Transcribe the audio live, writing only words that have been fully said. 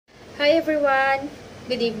Hi everyone!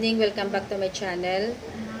 Good evening. Welcome back to my channel.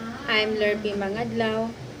 I'm Lerby Mangadlaw.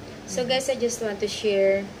 So guys, I just want to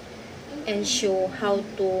share and show how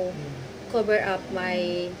to cover up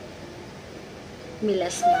my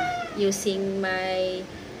melasma using my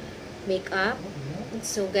makeup.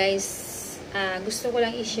 So guys, gusto ko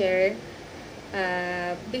lang i-share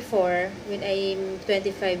before when I'm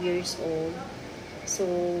 25 years old. So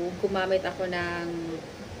gumamit ako ng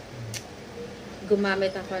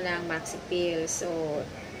maxi pill. So,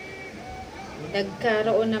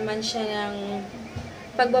 nagkaroon naman siya ng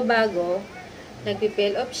pagbabago.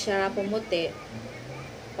 Nagpi-peel off siya, pumuti.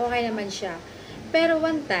 Okay naman siya. Pero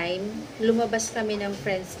one time, lumabas kami ng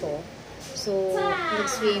friends ko. So,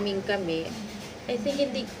 nag-swimming kami. I think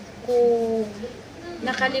hindi ko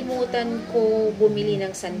nakalimutan ko bumili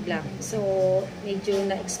ng sunblock. So, medyo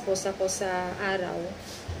na-expose ako sa araw.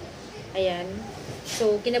 Ayan.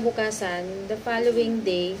 So, kinabukasan, the following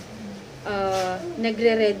day,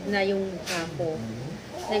 nagre-red na yung mukha ko.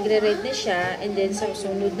 Nagre-red na siya, and then sa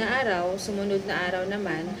sumunod na araw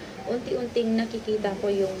naman, unti-unting nakikita ko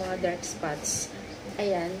yung mga dark spots.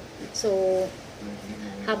 Ayan. So,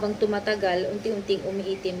 habang tumatagal, unti-unting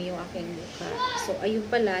umiitim yung aking mukha. So, ayun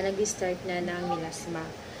pala, nag-start na ng melasma.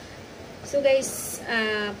 So, guys,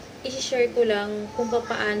 i-share ko lang kung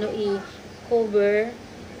paano i-cover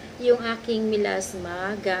yung aking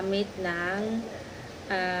melasma gamit ng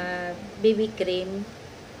BB cream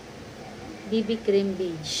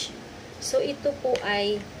beige. So, ito po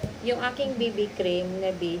ay, yung aking BB cream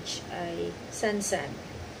na beige ay Sunsan.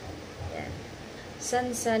 Yan.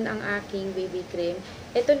 Sunsan ang aking BB cream.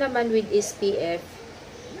 Ito naman with SPF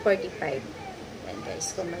 45. Yan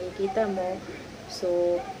guys, kung makikita mo.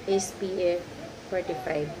 So, SPF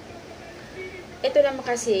 45. Ito naman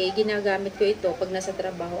kasi, ginagamit ko ito pag nasa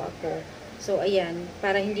trabaho ako. So, ayan,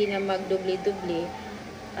 para hindi na magdubli-dubli,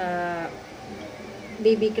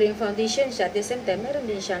 BB cream foundation siya. At the same time, meron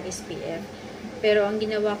din siyang SPF. Pero ang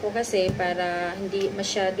ginawa ko kasi, para hindi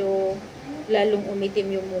masyado lalong umitim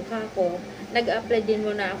yung mukha ko, nag-apply din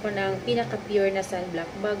muna ako ng pinaka-pure na sunblock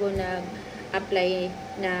bago nag-apply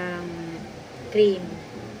ng cream.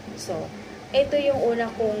 So, ito yung una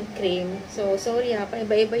kong cream. So, sorry ha,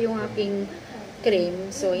 iba-iba yung aking cream.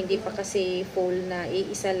 So, hindi pa kasi full na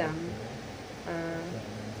iisa lang.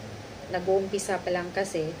 Nag-uumpisa pa lang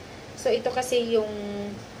kasi. So, ito kasi yung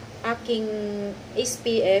aking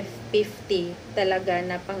SPF 50 talaga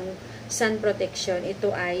na pang sun protection. Ito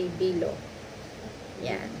ay Belo.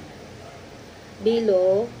 Yan.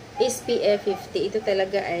 Belo SPF 50. Ito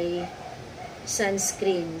talaga ay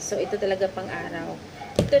sunscreen. So, ito talaga pang araw.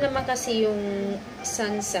 Ito naman kasi yung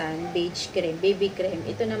Sunsan beige cream, baby cream.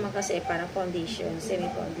 Ito naman kasi para foundation,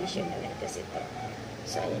 semi-foundation na lang kasi ito.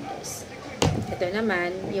 So, ayan guys. Ito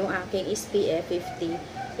naman, yung aking SPF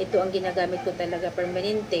 50. Ito ang ginagamit ko talaga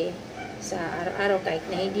permanente sa araw-araw kahit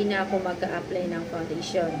na hindi na ako mag-a-apply ng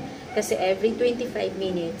foundation. Kasi every 25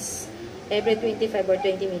 minutes, every 25 or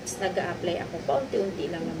 20 minutes, nag-a-apply ako. Paunti-unti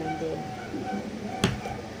lang naman din.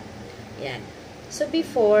 Yan. So,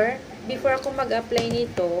 before ako mag-apply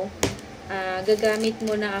nito, gagamit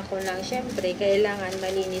muna ako ng, syempre, kailangan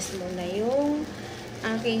malinis muna yung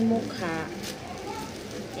aking mukha.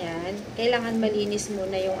 Yan. Kailangan malinis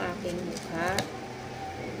muna yung aking mukha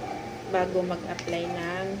bago mag-apply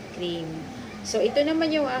ng cream. So, ito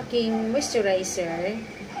naman yung aking moisturizer.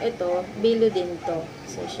 Ito, Belo din to.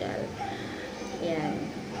 Social.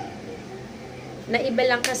 Yan. Naiba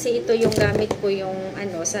lang kasi ito yung gamit ko yung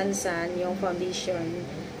Sunsan, yung foundation.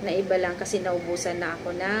 Naiba lang kasi naubusan na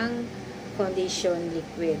ako ng foundation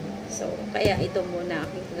liquid. So, kaya ito muna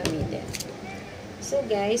aking gamitin. So,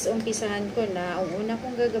 guys, umpisahan ko na. Ang una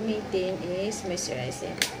kong gagamitin is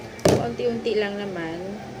moisturizer. Unti-unti lang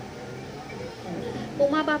naman.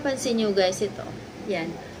 Kung mapapansin nyo, guys, ito.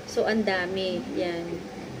 Yan. So, ang dami. Yan.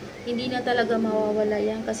 Hindi na talaga mawawala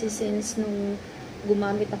yan kasi since nung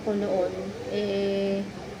gumamit ako noon,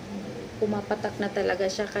 pumapatak na talaga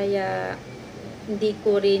siya, kaya hindi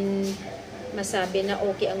ko rin masabi na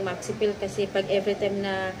okay ang maxi pill kasi pag every time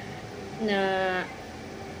na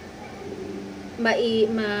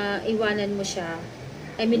maiwanan mo siya,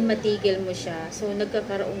 I mean matigil mo siya, so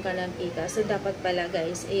nagkakaroon ka ng pika. So dapat pala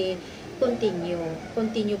guys,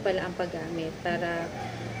 continue pala ang paggamit para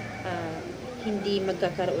hindi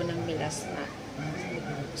magkakaroon ng melasma.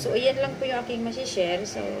 So, ayan lang po yung aking masishare.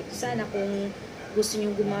 So, sana kung gusto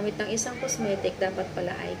nyo gumamit ng isang cosmetic, dapat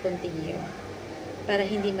pala ay continue para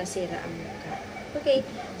hindi masira ang mukha. Okay,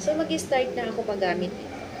 so mag-start na ako paggamit.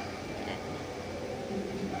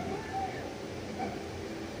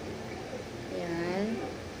 Yan.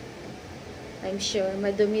 I'm sure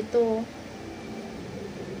madumi to.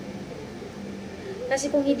 Kasi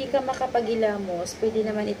kung hindi ka makapag-ilamos, pwede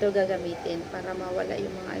naman ito gagamitin para mawala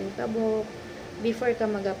yung mga alikabok before ka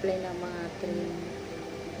mag-apply ng mga cream.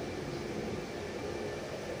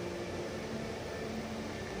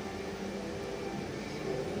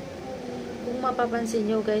 Kung mapapansin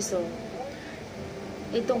nyo guys, oh,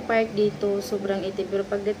 itong part dito, sobrang itim. Pero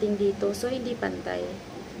pagdating dito, so hindi pantay.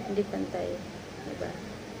 Hindi pantay. Diba?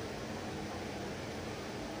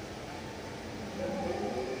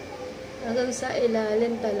 Hanggang sa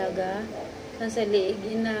ilalim talaga. Sa liig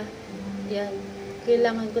na. Yan.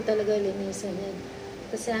 Kailangan ko talaga linisan yan.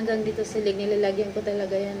 Kasi hanggang dito sa liig, nilalagyan ko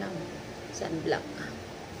talaga yan ng sunblock.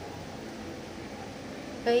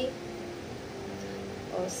 Okay?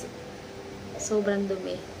 O, sobrang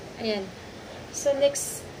dumi. Ayan. So,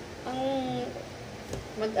 next,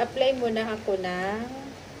 mag-apply muna ako ng,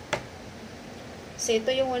 so,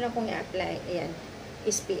 ito yung una kong i-apply. Ayan,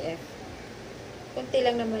 SPF. Kunti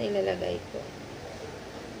lang naman ilalagay ko.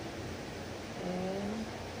 Ayan.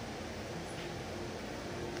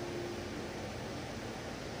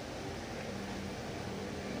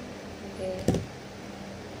 Okay.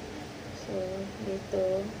 So,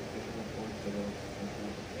 dito.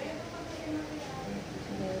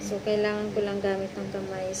 So, kailangan ko lang gamit ng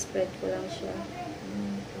kamay. Spread ko lang siya.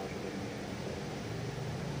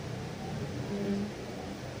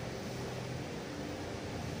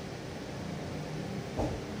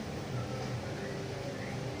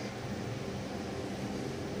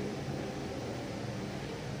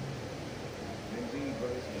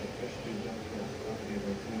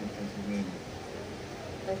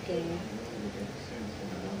 Okay.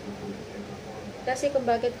 Kasi kung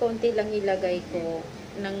bakit konti lang ilagay ko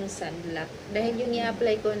ng sunblock. Dahil yung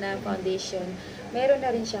i-apply ko na foundation, meron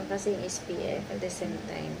na rin siyang kasing SPF at the same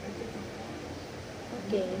time.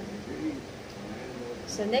 Okay.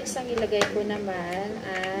 So, next ang ilagay ko naman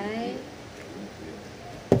ay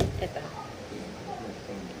ito.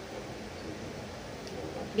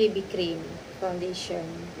 BB cream foundation.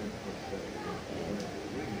 Ayan.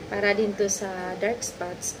 Para din to sa dark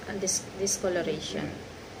spots and discoloration.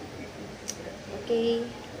 Okay.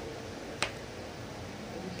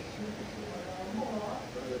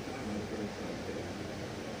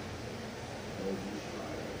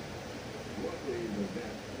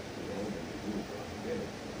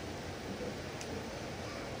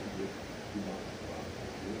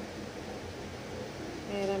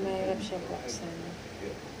 Mahirap siya buksan.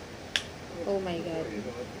 Oh my God.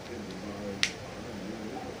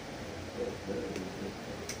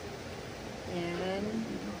 Yan.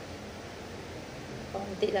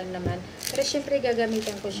 Konti lang naman. Pero syempre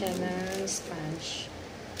gagamitan ko siya ng sponge.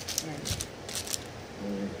 Yan.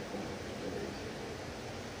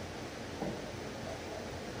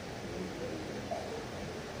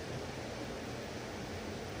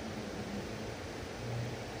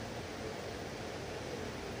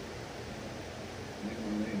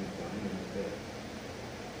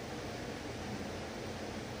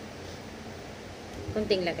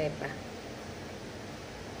 Kunting lagay pa.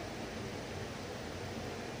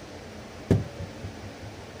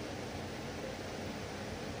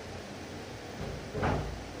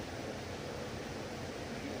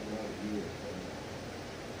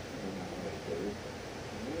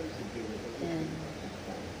 Yan.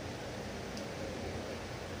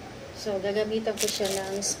 So, gagamitan ko siya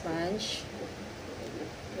ng sponge.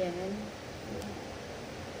 Yan.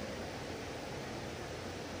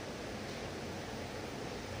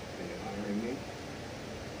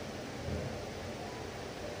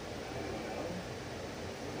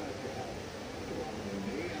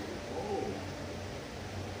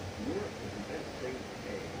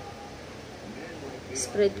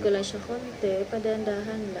 Spread ko lang siya konti,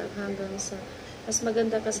 padandahan lang hanggang sa, mas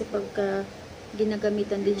maganda kasi pagka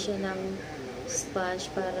ginagamitan din siya ng sponge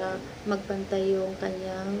para magpantay yung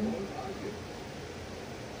kanyang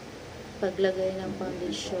paglagay ng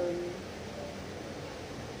foundation.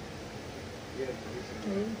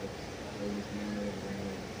 Okay.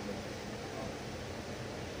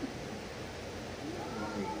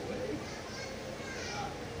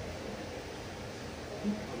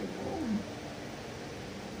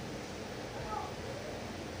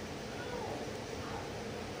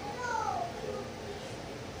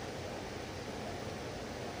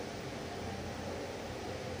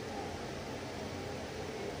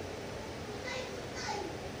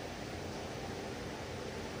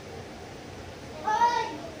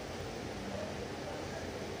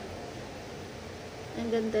 Ang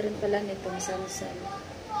ganda rin pala nitong sunset.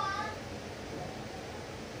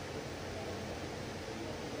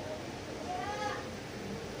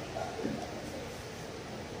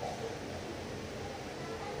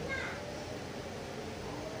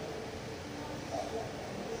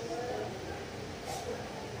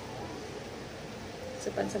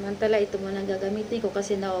 So, pansamantala, ito muna gagamitin ko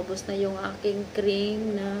kasi naubos na yung aking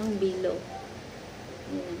cream ng Belo.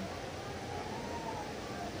 Ayan.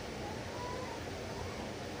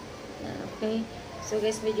 Okay. So,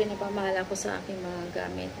 guys, medyo napamahal ako sa aking mga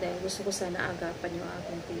gamit dahil gusto ko sana agapan yung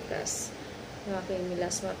aking pikas. Yung aking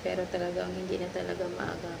melasma, pero talagang hindi na talaga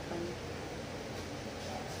maagapan.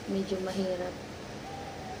 Medyo mahirap.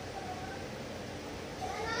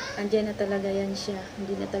 Andiyan na talaga yan siya.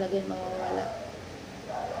 Hindi na talaga yan mawawala.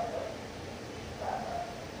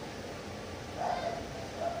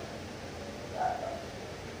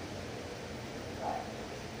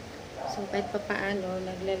 So, kahit pa paano,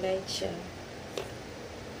 nagla-light siya.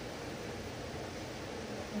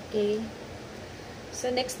 Okay.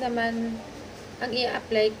 So, next naman, ang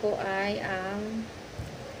i-apply ko ay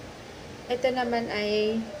ito naman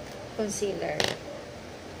ay concealer.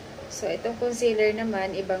 So, itong concealer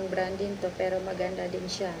naman, ibang brand din to, pero maganda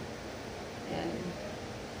din siya. Ayan.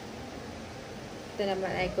 Ito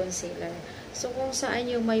naman ay concealer. So, kung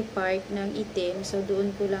saan yung may part ng itim, so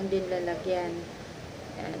doon ko lang din lalagyan.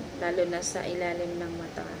 Ayan, lalo na sa ilalim ng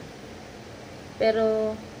mata.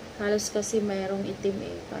 Pero, halos kasi mayroong itim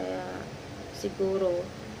kaya siguro,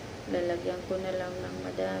 lalagyan ko na lang ng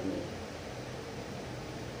madami.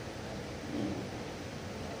 Ayan.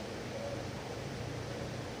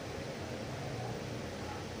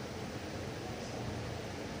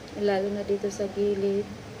 Lalo na dito sa gilid.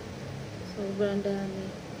 Sobrang dami.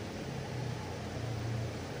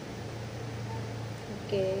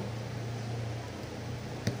 Okay.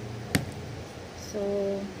 So,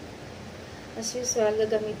 as usual,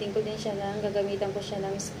 gagamitan ko siya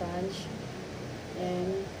ng sponge.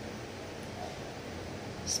 And,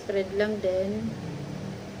 spread lang din.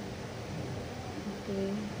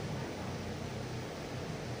 Okay.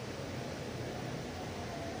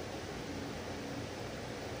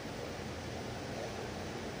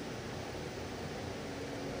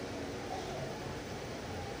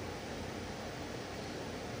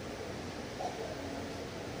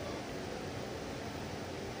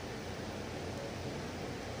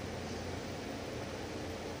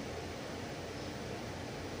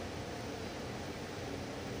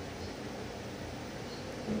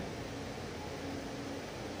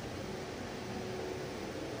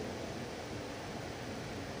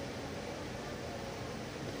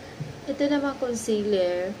 Ito naman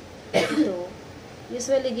concealer. Ito.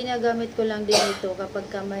 Usually, ginagamit ko lang din ito kapag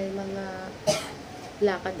may mga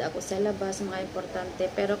lakad ako sa labas, mga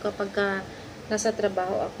importante. Pero kapag nasa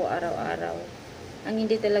trabaho ako araw-araw, ang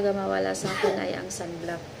hindi talaga mawala sa akin ay ang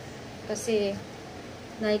sunblock. Kasi,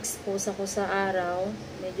 na-expose ako sa araw.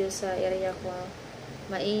 Medyo sa area ko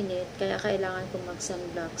mainit. Kaya kailangan ko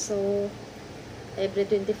mag-sunblock. So, every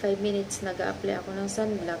 25 minutes nag-a-apply ako ng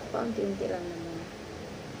sunblock. Paunti-unti lang naman.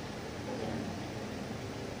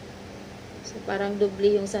 So, parang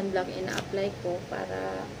doble yung sunblock ina-apply ko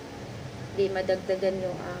para di madagdagan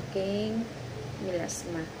yung aking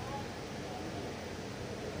melasma.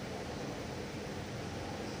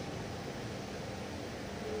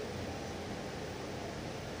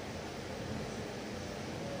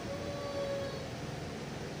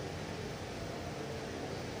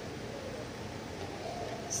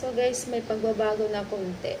 So, guys, may pagbabago na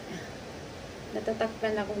konti.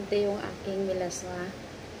 Natatakpan na konti yung aking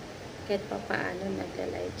melasma. Kahit pa paano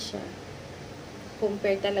nagla-light siya.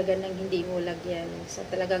 Compare talaga ng hindi mo lagyan. So,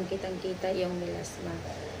 talagang kitang-kita yung melasma.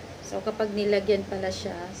 So, kapag nilagyan pala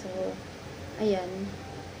siya, so, ayan,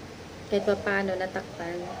 kahit pa paano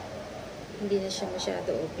natakpan, hindi na siya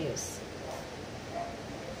masyado obvious.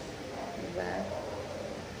 Diba?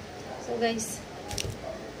 So, guys,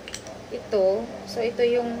 ito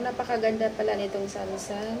yung napakaganda pala nitong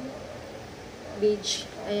Sunsan Beach.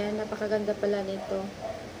 Ayan, napakaganda pala nito.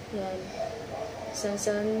 Yan.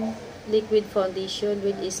 Sunsan Liquid Foundation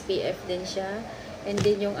with SPF din siya. And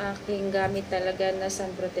then yung aking gamit talaga na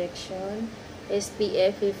sun protection,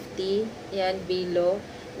 SPF 50. Yan, Belo.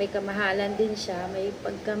 May kamahalan din siya. May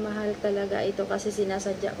pagkamahal talaga ito kasi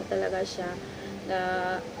sinasadya ko talaga siya na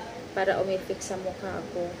para umifix sa mukha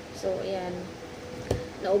ko. So, ayan.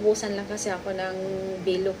 Naubusan lang kasi ako ng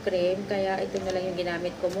Belo cream. Kaya ito na lang yung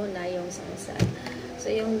ginamit ko muna, yung Sunsan. So,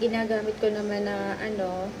 yung ginagamit ko naman na,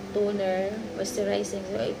 toner, moisturizing.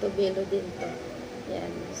 So, ito, Belo din to. Yan.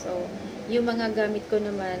 So, yung mga gamit ko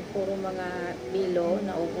naman, puro mga Belo.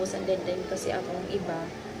 Naubusan din kasi akong iba.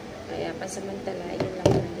 Kaya, pansamantala, yun lang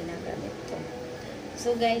ang ginagamit ko.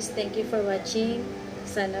 So, guys, thank you for watching.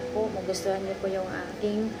 Sana po, magustuhan niyo po yung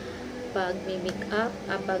aking pag-make up,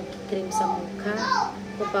 pag-cream sa mukha,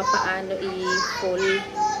 kung paano i-full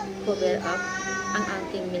cover up ang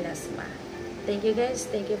aking melasma. Thank you guys.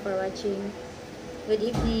 Thank you for watching. good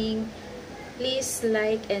evening. Please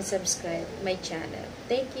like and subscribe my channel.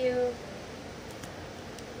 Thank you.